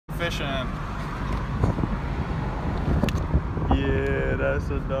fishing. Yeah, that's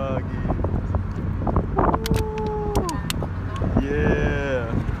a doggy. Yeah.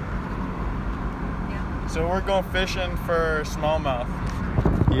 So we're going fishing for smallmouth.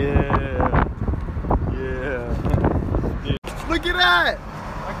 Yeah. Yeah. Look at that!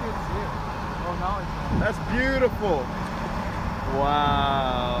 I can't see it. Oh, now I can. That's beautiful.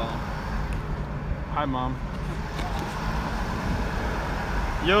 Wow. Hi, Mom.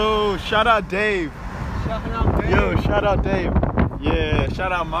 Yo, shout out Dave. Shout out Dave. Yo, shout out Dave. Yeah,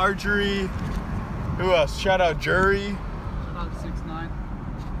 shout out Marjorie. Who else? Shout out Jury. Shout out 6'9".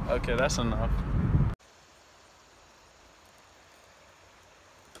 Okay, that's enough.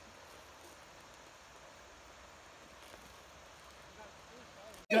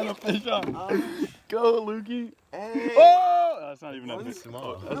 Got a fish on. Go, Lukey. Hey. Oh! That's not even that big.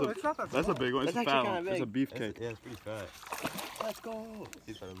 Small. No, it's not that That's a big one. It's a fat one. big. It's a beefcake. Yeah, it's pretty fat. Let's go.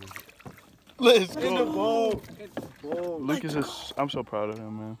 He's trying to lose it. Let's In the go. boat. Lucas is. I'm so proud of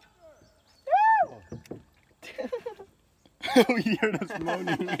him, man. We heard us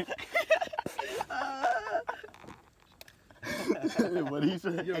moaning. What he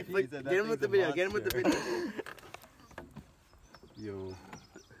said? Yo, Get him with the video. Get him with the video. Yo.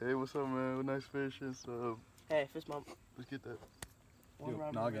 Hey, what's up, man? Nice fish and stuff. Hey, fish mom. Let's get that.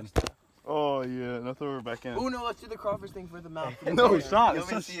 Noggin. Oh yeah, now throw her back in. Oh no, let's do the crawfish thing for the mouth. No, it's not. You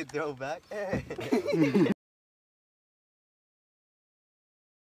want me to see it throw back? Hey.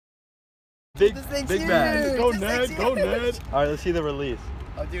 Big huge. bag. Go This Ned, thing's go huge. Ned. All right, let's see the release.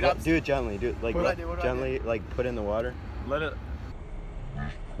 Oh, dude, Do it gently. Do it like What do I do? What do I gently, like put it in the water. Let it.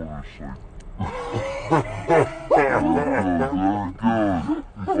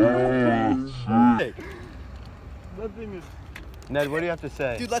 That thing is. Ned, what do you have to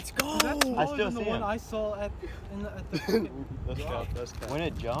say? Dude, let's go. I still see him. I saw at the That's cap. That's cap. When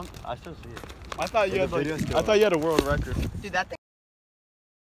it jumped, I still see it. I thought you The had like. video's still I thought you had a world record. Dude, that thing.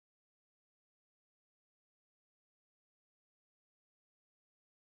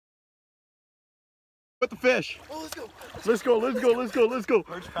 Put the fish. Oh, let's go. Let's go. Let's go. Let's go. Let's go.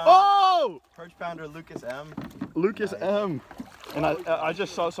 Perch pounder. Oh! Perch pounder Lucas M. Lucas M. And I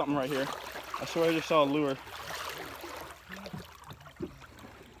just saw something right here. I swear I just saw a lure.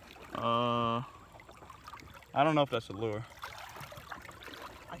 I don't know if that's a lure.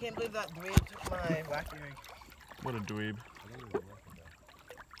 I can't believe that dweeb took my wacky rig. What a dweeb.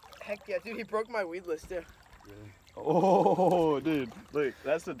 Heck yeah, dude, he broke my weedless too. Really? Oh, dude. Look,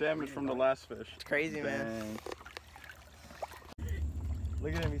 that's the damage from the last fish. It's crazy, man. Dang.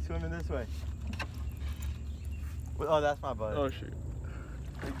 Look at him, he's swimming this way. Oh, that's my bud. Oh, shoot.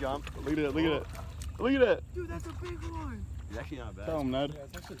 Big jump. Look at it. Look at it. Look at it. Dude, that's a big one. He's actually not bad. Tell him, Ned.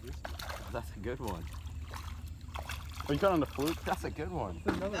 it's actually decent. That's a good one. Are you caught on the fluke? That's a good one.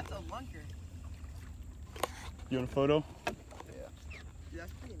 That's a lunker. You want a photo? Dude,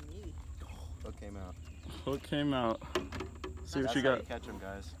 that's pretty meaty. Hook came out. Hook came out. See what That's you how got. you catch him,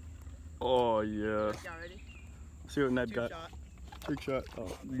 guys. Oh, yeah. Yeah, ready? See what Ned Two got. shot. Trick shot.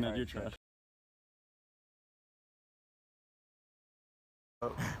 Oh, Ned, you're trash.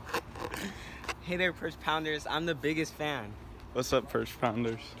 Hey there, Perch Pounders. I'm the biggest fan. What's up, Perch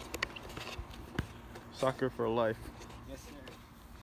Pounders? Soccer for life.